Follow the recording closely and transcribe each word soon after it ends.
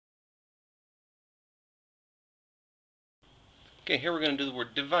Okay, here we're going to do the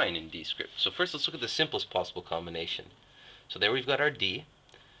word divine in Dscript. So first let's look at the simplest possible combination. So there we've got our D,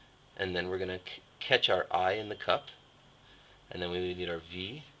 and then we're going to catch our I in the cup, and then we need our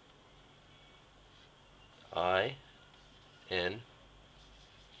V, I, N,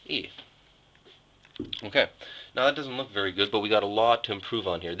 E. Okay, now that doesn't look very good, but we got a lot to improve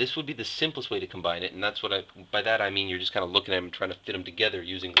on here. This would be the simplest way to combine it, and that's what by that I mean you're just kind of looking at them and trying to fit them together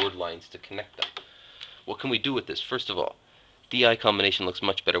using word lines to connect them. What can we do with this? First of all, D-I combination looks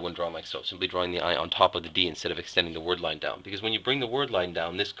much better when drawn like so, simply drawing the I on top of the D instead of extending the word line down. Because when you bring the word line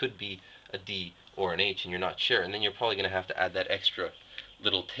down, this could be a D or an H and you're not sure, and then you're probably going to have to add that extra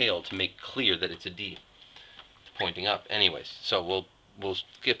little tail to make clear that it's a D pointing up. Anyways, so we'll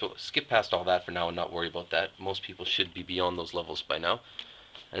skip past all that for now and not worry about that. Most people should be beyond those levels by now.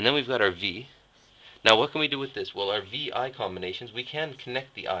 And then we've got our V. Now what can we do with this? Well, our V-I combinations, we can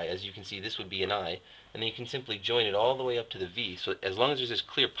connect the I. As you can see, this would be an I, and then you can simply join it all the way up to the V. So as long as there's this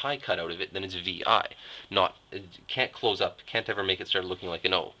clear pie cut out of it, then it's VI. It can't close up, can't ever make it start looking like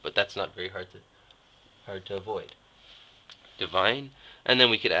an O, but that's not very hard to avoid. Divine, and then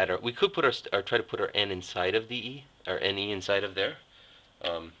we could add we could put try to put our N inside of the E, our NE inside of there.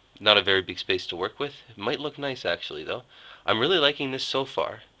 Not a very big space to work with. It might look nice actually though. I'm really liking this so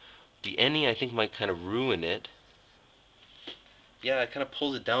far. The NE I think might kind of ruin it. Yeah, it kind of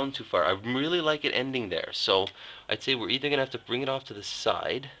pulls it down too far. I really like it ending there. So I'd say we're either going to have to bring it off to the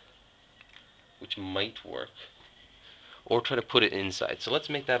side, which might work, or try to put it inside. So let's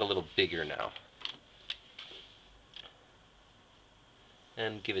make that a little bigger now.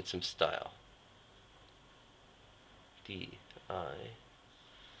 And give it some style. D-I.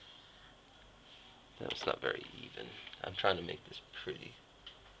 That's not very even. I'm trying to make this pretty.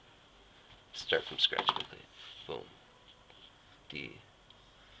 Start from scratch quickly. Boom. D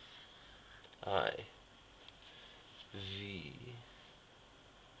I V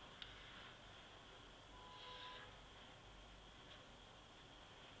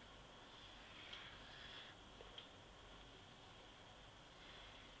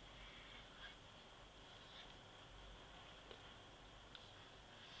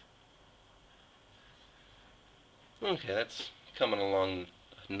Okay, that's coming along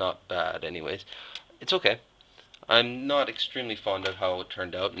not bad anyways. It's okay. I'm not extremely fond of how it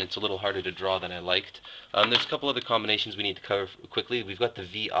turned out, and it's a little harder to draw than I liked. There's a couple other combinations we need to cover quickly. We've got the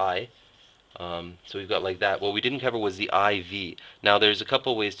VI, so we've got like that. What we didn't cover was the IV. Now there's a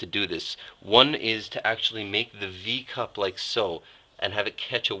couple ways to do this. One is to actually make the V cup like so, and have it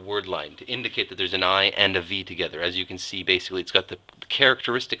catch a word line to indicate that there's an I and a V together. As you can see, basically it's got the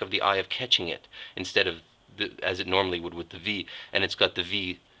characteristic of the I of catching it, instead of as it normally would with the V, and it's got the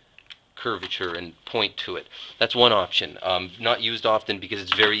V curvature and point to it. That's one option. Not used often because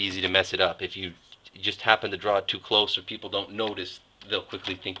it's very easy to mess it up. If you just happen to draw it too close or people don't notice, they'll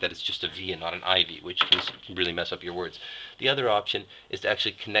quickly think that it's just a V and not an IV, which can really mess up your words. The other option is to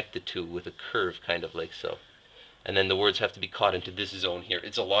actually connect the two with a curve, kind of like so. And then the words have to be caught into this zone here.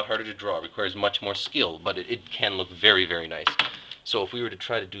 It's a lot harder to draw. It requires much more skill, but it can look very, very nice. So if we were to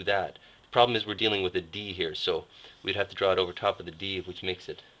try to do that, the problem is we're dealing with a D here, so we'd have to draw it over top of the D, which makes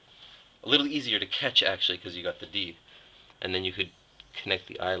it a little easier to catch actually because you got the D. And then you could connect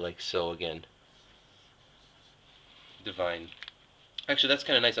the I like so again. Divine. Actually, that's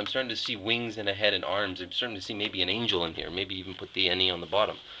kind of nice. I'm starting to see wings and a head and arms. I'm starting to see maybe an angel in here. Maybe even put the NE on the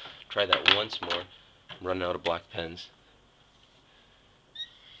bottom. Try that once more. I'm running out of black pens.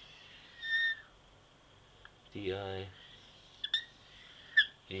 D-I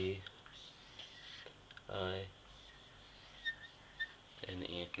V I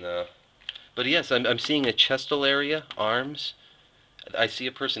N-E. No. But yes, I'm seeing a chestal area, arms. I see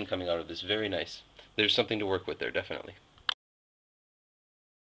a person coming out of this. Very nice. There's something to work with there, definitely.